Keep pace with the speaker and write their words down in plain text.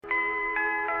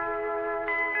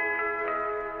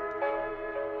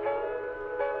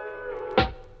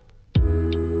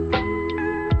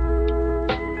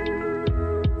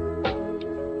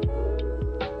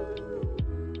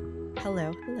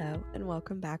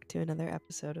back to another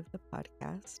episode of the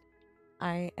podcast.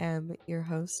 I am your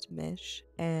host, Mish,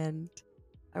 and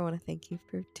I want to thank you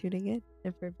for tuning in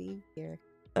and for being here.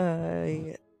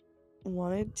 I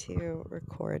wanted to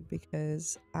record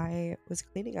because I was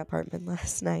cleaning up apartment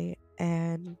last night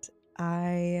and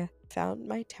I found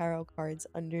my tarot cards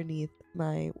underneath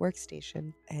my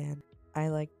workstation and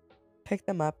I picked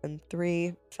them up and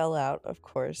 3 fell out, of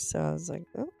course. So I was like,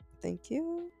 oh, thank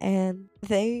you. And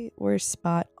they were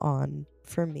spot on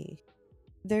for me.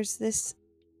 There's this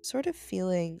sort of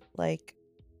feeling like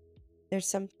there's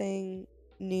something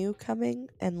new coming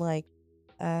and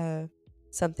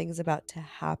something's about to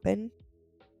happen.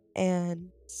 And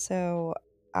so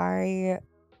I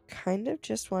kind of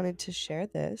just wanted to share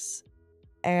this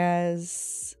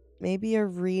as maybe a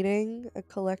reading, a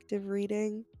collective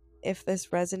reading. If this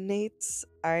resonates,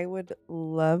 I would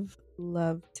love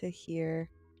to hear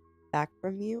back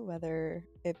from you, whether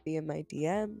it be in my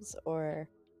DMs or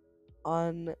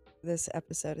on this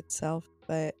episode itself.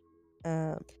 But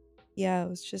yeah, it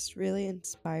was just really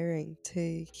inspiring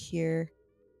to hear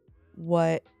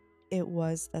what it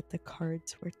was that the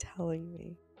cards were telling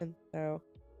me. And so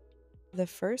the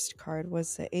first card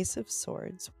was the Ace of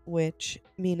Swords, which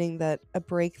meaning that a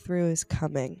breakthrough is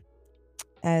coming.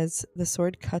 As the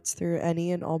sword cuts through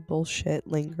any and all bullshit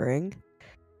lingering,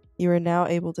 you are now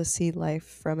able to see life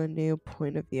from a new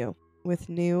point of view, with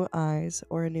new eyes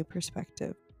or a new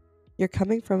perspective. You're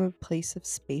coming from a place of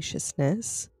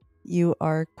spaciousness. You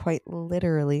are quite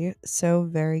literally so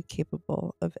very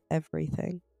capable of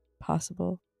everything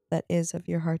possible that is of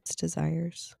your heart's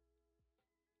desires.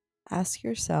 Ask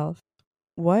yourself,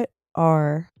 what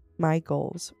are my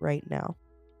goals right now?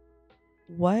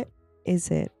 What is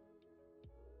it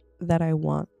that I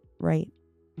want right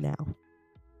now?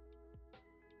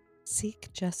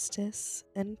 Seek justice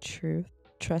and truth.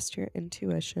 Trust your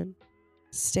intuition.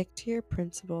 Stick to your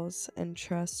principles and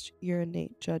trust your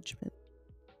innate judgment.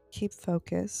 Keep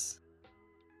focus.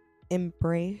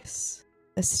 Embrace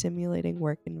a stimulating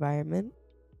work environment.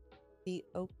 Be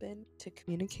open to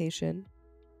communication.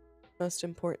 Most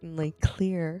importantly,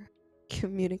 clear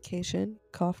communication.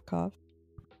 Cough, cough.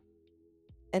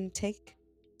 And take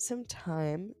some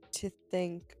time to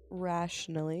think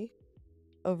rationally,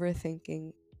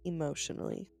 overthinking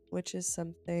emotionally, which is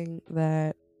something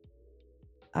that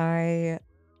I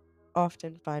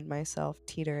often find myself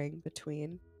teetering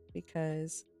between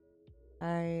because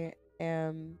I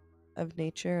am of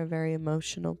nature a very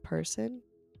emotional person.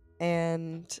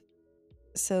 And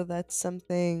so that's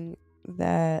something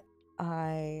that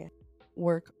I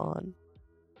work on.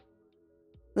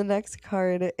 The next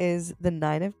card is the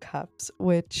Nine of Cups,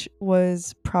 which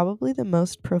was probably the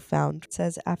most profound. It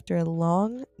says, after a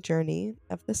long journey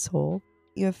of the soul,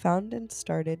 you have found and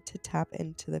started to tap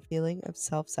into the feeling of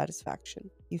self-satisfaction.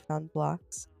 You found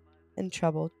blocks and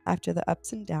trouble after the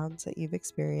ups and downs that you've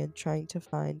experienced trying to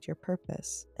find your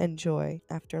purpose and joy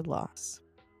after loss.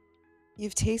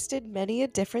 You've tasted many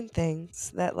different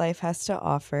things that life has to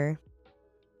offer.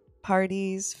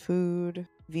 Parties, food,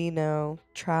 vino,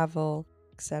 travel,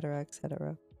 etc.,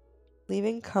 etc.,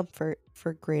 leaving comfort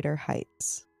for greater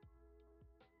heights.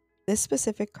 This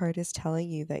specific card is telling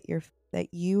you that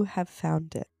you have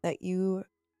found it, that you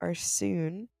are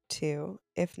soon to,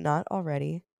 if not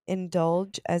already,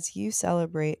 indulge as you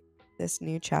celebrate this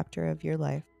new chapter of your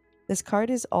life. This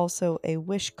card is also a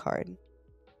wish card.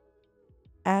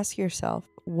 Ask yourself,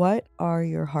 what are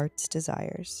your heart's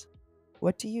desires?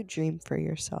 What do you dream for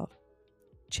yourself?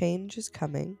 Change is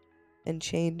coming, and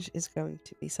change is going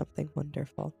to be something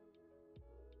wonderful.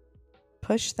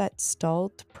 Push that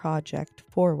stalled project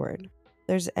forward.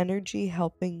 There's energy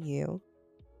helping you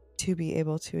to be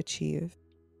able to achieve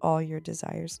all your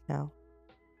desires now.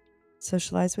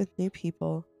 Socialize with new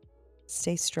people.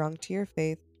 Stay strong to your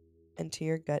faith and to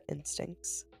your gut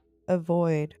instincts.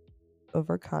 Avoid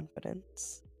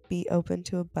overconfidence. Be open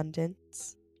to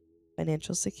abundance,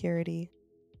 financial security,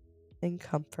 and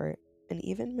comfort, and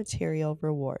even material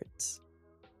rewards.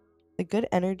 The good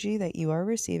energy that you are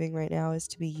receiving right now is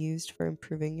to be used for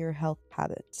improving your health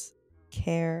habits.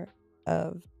 Care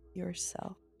of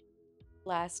yourself.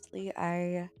 Lastly,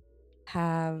 I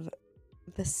have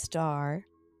the star,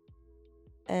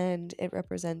 and it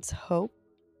represents hope,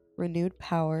 renewed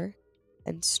power,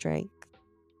 and strength.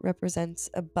 Represents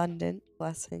abundant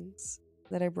blessings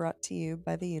that are brought to you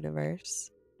by the universe,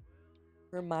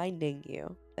 reminding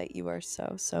you that you are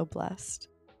so blessed.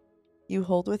 You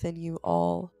hold within you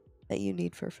all that you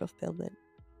need for fulfillment.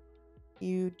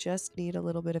 You just need a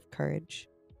little bit of courage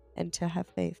and to have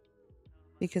faith,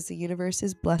 because the universe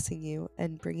is blessing you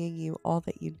and bringing you all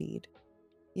that you need.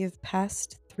 You've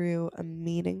passed through a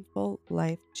meaningful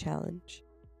life challenge,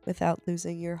 without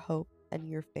losing your hope and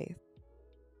your faith.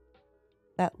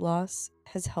 That loss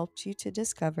has helped you to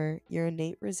discover your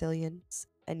innate resilience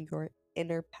and your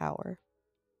inner power.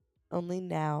 Only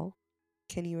now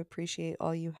can you appreciate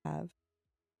all you have,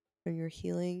 from your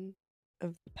healing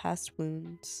of the past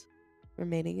wounds,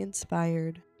 remaining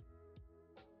inspired,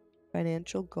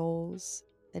 financial goals,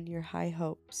 and your high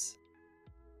hopes.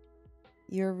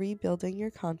 You're rebuilding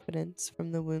your confidence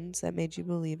from the wounds that made you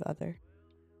believe other.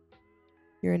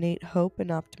 Your innate hope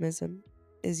and optimism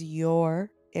is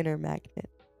your inner magnet.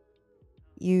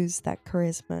 Use that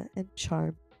charisma and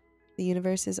charm. The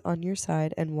universe is on your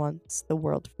side and wants the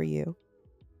world for you.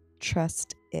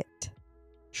 Trust it.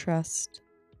 Trust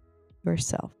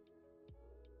yourself.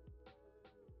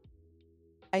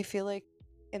 I feel like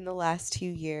in the last 2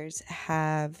 years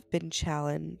have been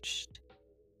challenged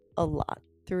a lot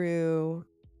through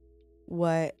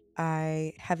what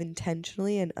I have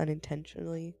intentionally and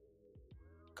unintentionally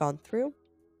gone through.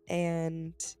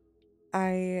 And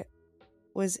I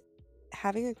was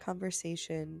having a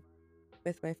conversation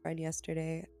with my friend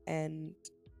yesterday, and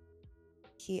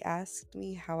he asked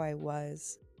me how I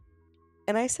was.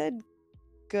 And I said,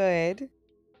 good.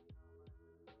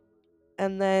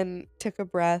 And then took a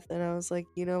breath and I was like,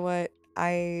 you know what?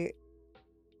 I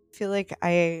feel like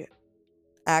I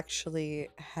actually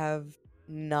have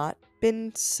not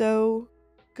been so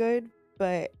good,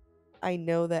 but I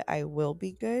know that I will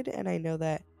be good, and I know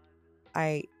that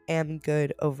I am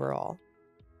good overall.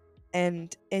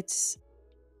 And it's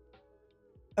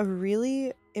a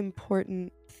really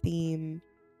important theme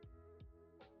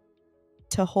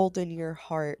to hold in your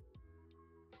heart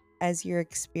as you're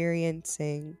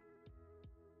experiencing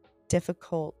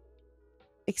difficult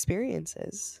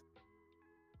experiences,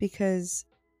 because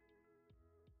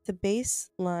the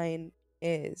baseline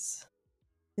is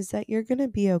that you're going to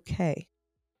be okay,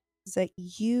 is that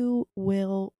you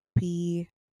will be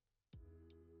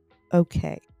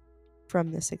okay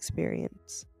from this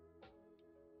experience.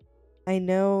 I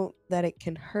know that it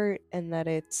can hurt and that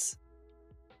it's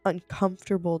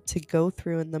uncomfortable to go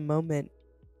through in the moment,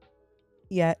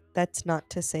 yet that's not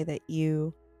to say that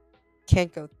you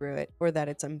can't go through it or that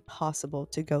it's impossible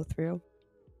to go through,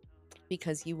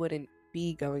 because you wouldn't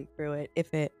be going through it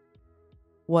if it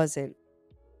wasn't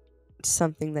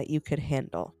something that you could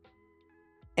handle.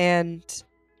 And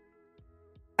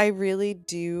I really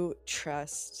do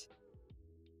trust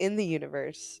in the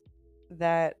universe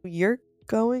that you're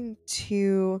going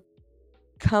to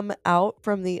come out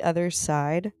from the other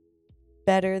side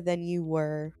better than you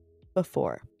were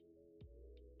before.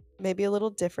 Maybe a little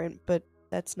different, but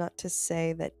that's not to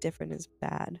say that different is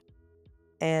bad.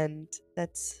 And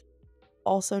that's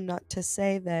also not to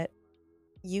say that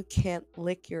you can't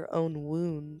lick your own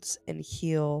wounds and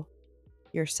heal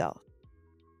yourself.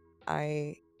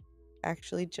 I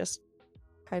actually just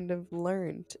kind of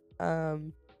learned.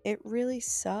 It really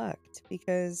sucked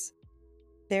because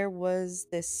there was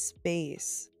this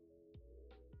space,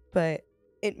 but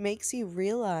it makes you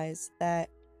realize that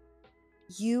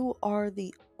you are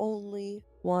the only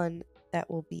one that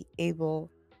will be able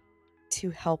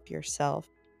to help yourself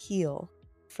heal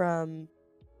from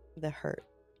the hurt.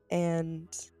 And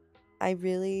I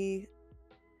really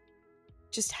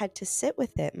just had to sit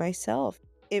with it myself.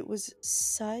 It was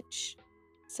such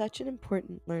an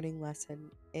important learning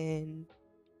lesson in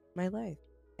my life,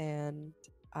 and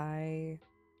I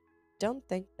don't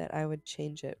think that I would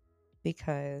change it,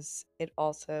 because it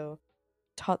also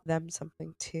taught them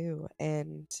something too.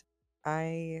 And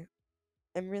I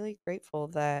am really grateful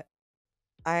that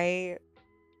I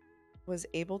was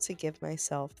able to give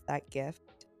myself that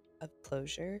gift of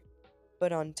closure.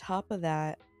 But on top of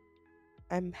that,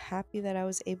 I'm happy that I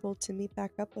was able to meet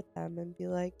back up with them and be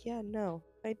like, yeah, no,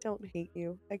 I don't hate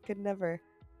you. I could never.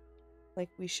 Like,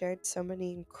 we shared so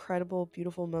many incredible,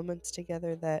 beautiful moments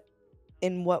together that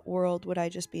in what world would I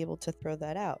just be able to throw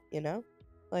that out, you know?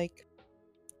 Like,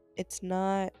 it's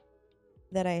not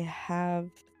that I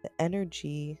have the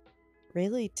energy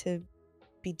really to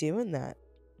be doing that.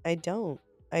 I don't.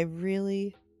 I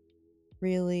really,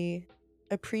 really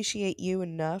appreciate you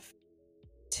enough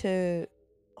to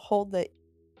hold that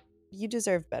you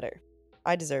deserve better.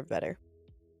 I deserve better.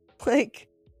 Like,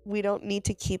 we don't need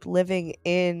to keep living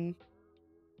in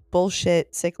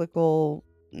bullshit, cyclical,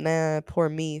 nah, poor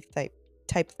me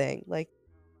type thing. Like,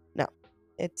 no.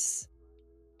 It's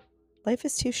life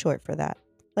is too short for that.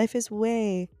 Life is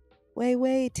way, way,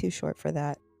 way too short for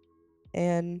that.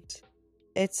 And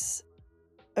it's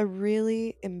a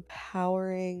really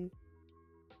empowering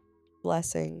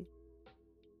blessing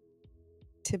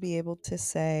to be able to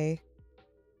say,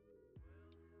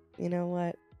 you know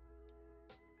what?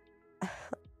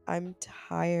 I'm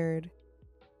tired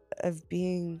of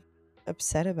being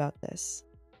upset about this.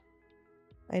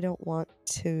 I don't want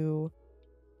to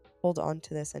hold on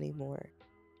to this anymore.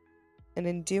 And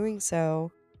in doing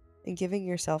so, and giving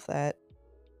yourself that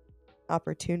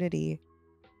opportunity,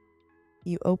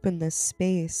 you open this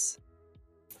space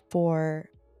for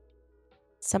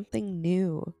something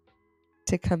new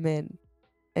to come in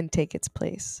and take its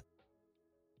place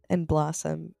and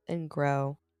blossom and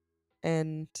grow.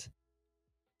 And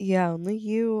yeah, only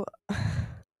you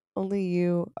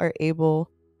are able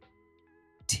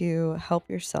to help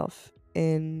yourself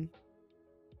in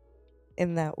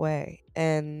that way.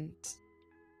 And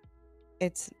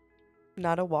it's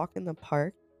not a walk in the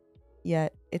park,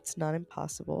 yet it's not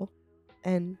impossible.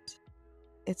 And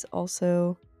it's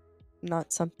also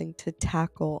not something to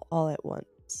tackle all at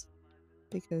once,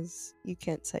 because you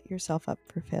can't set yourself up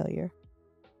for failure.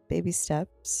 Baby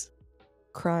steps,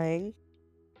 crying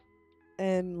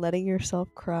and letting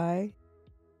yourself cry,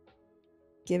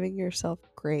 giving yourself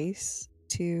grace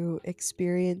to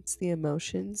experience the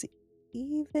emotions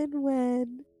even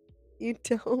when you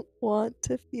don't want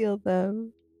to feel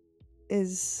them,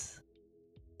 is,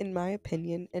 in my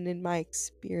opinion and in my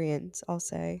experience, I'll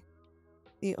say,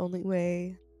 the only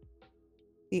way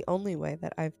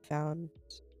that I've found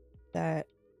that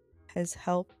has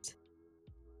helped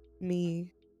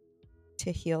me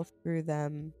to heal through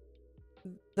them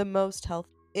in the most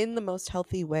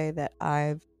healthy way that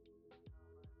I've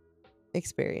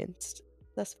experienced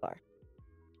thus far.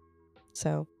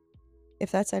 So,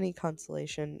 if that's any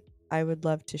consolation, I would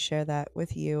love to share that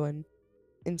with you, and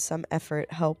in some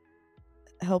effort help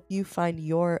you find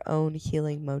your own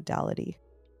healing modality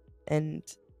and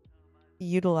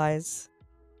utilize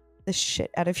the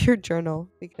shit out of your journal,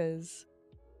 because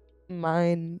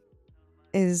mine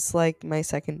is like my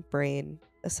second brain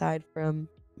aside from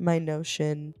my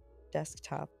Notion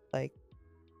desktop. Like,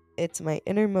 it's my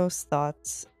innermost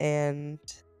thoughts and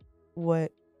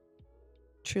what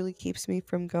truly keeps me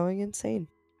from going insane.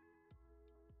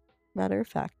 Matter of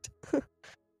fact.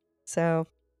 So,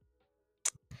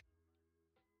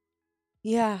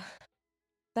 yeah,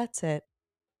 that's it.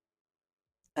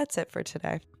 That's it for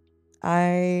today.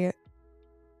 I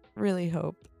really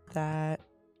hope that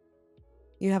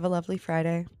you have a lovely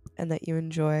Friday and that you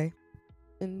enjoy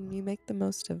and you make the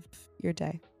most of your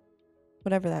day,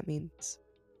 whatever that means.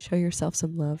 Show yourself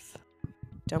some love.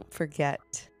 Don't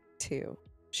forget to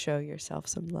show yourself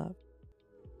some love.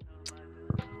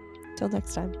 Till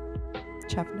next time.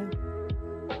 Ciao for now.